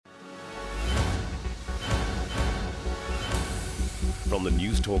From the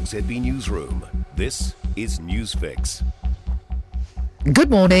Newstalk ZB Newsroom, this is Newsfix. Good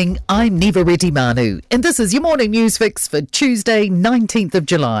morning, I'm Niva Reddy Manu, and this is your morning Newsfix for Tuesday, 19th of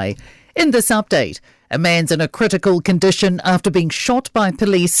July. In this update, a man's in a critical condition after being shot by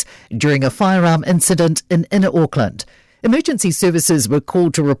police during a firearm incident in Inner Auckland. Emergency services were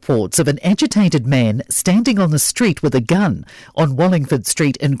called to reports of an agitated man standing on the street with a gun on Wallingford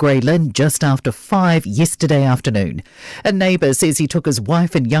Street in Grey Lynn just after 5 yesterday afternoon. A neighbour says he took his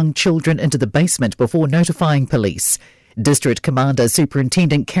wife and young children into the basement before notifying police. District Commander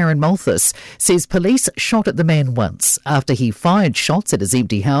Superintendent Karen Malthus says police shot at the man once after he fired shots at his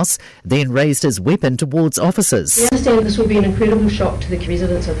empty house, then raised his weapon towards officers. We understand this will be an incredible shock to the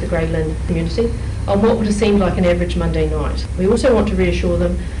residents of the Grey Lynn community on what would have seemed like an average Monday night. We also want to reassure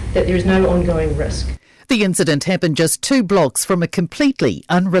them that there is no ongoing risk. The incident happened just 2 blocks from a completely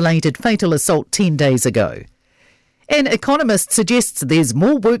unrelated fatal assault 10 days ago. An economist suggests there's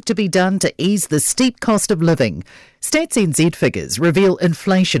more work to be done to ease the steep cost of living. Stats NZ figures reveal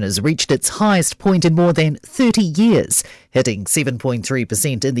inflation has reached its highest point in more than 30 years, hitting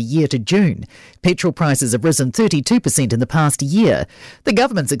 7.3% in the year to June. Petrol prices have risen 32% in the past year. The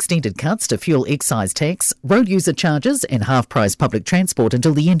government's extended cuts to fuel excise tax, road user charges and half-price public transport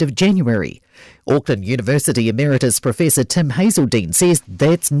until the end of January. Auckland University Emeritus Professor Tim Hazeldine says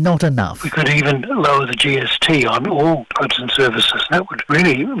that's not enough. We could even lower the GST on all goods and services. That would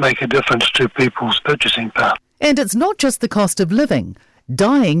really make a difference to people's purchasing power. And it's not just the cost of living.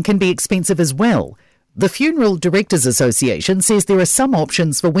 Dying can be expensive as well. The Funeral Directors Association says there are some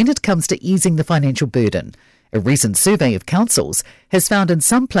options for when it comes to easing the financial burden. A recent survey of councils has found in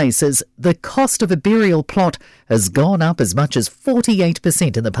some places the cost of a burial plot has gone up as much as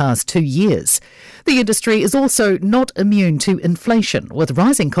 48% in the past 2 years. The industry is also not immune to inflation, with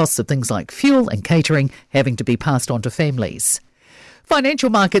rising costs of things like fuel and catering having to be passed on to families. Financial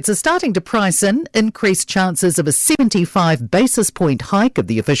markets are starting to price in increased chances of a 75 basis point hike of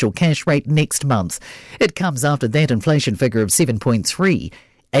the official cash rate next month. It comes after that inflation figure of 7.3.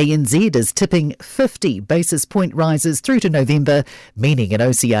 ANZ is tipping 50 basis point rises through to November, meaning an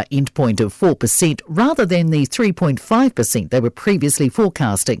OCR endpoint of 4% rather than the 3.5% they were previously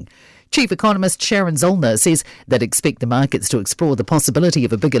forecasting. Chief Economist Sharon Zollner says they'd expect the markets to explore the possibility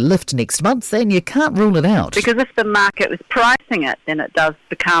of a bigger lift next month, and you can't rule it out. Because if the market was pricing it, then it does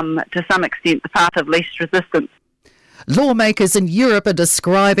become, to some extent, the path of least resistance. Lawmakers in Europe are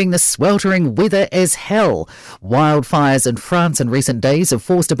describing the sweltering weather as hell. Wildfires in France in recent days have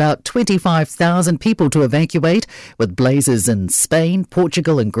forced about 25,000 people to evacuate, with blazes in Spain,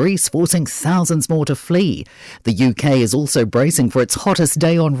 Portugal and Greece forcing thousands more to flee. The UK is also bracing for its hottest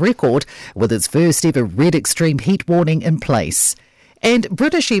day on record, with its first ever red extreme heat warning in place. And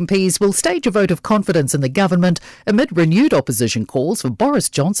British MPs will stage a vote of confidence in the government amid renewed opposition calls for Boris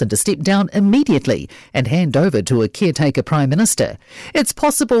Johnson to step down immediately and hand over to a caretaker Prime Minister. It's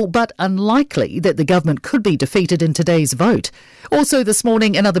possible but unlikely that the government could be defeated in today's vote. Also this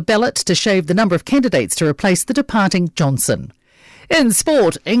morning, another ballot to shave the number of candidates to replace the departing Johnson. In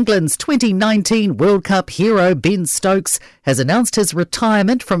sport, England's 2019 World Cup hero Ben Stokes has announced his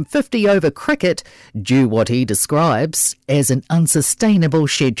retirement from 50-over cricket due what he describes as an unsustainable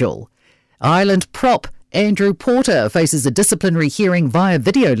schedule. Ireland prop Andrew Porter faces a disciplinary hearing via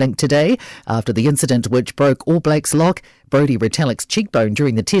video link today after the incident which broke All Blacks lock Brodie Retallick's cheekbone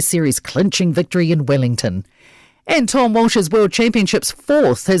during the Test Series clinching victory in Wellington. And Tom Walsh's World Championships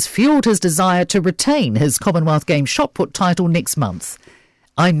fourth has fuelled his desire to retain his Commonwealth Games shot put title next month.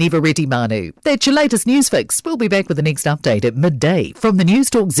 I'm Niva Reddy Manu. That's your latest news fix. We'll be back with the next update at midday from the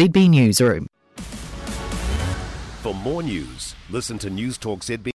Newstalk ZB Newsroom. For more news, listen to Newstalk ZB.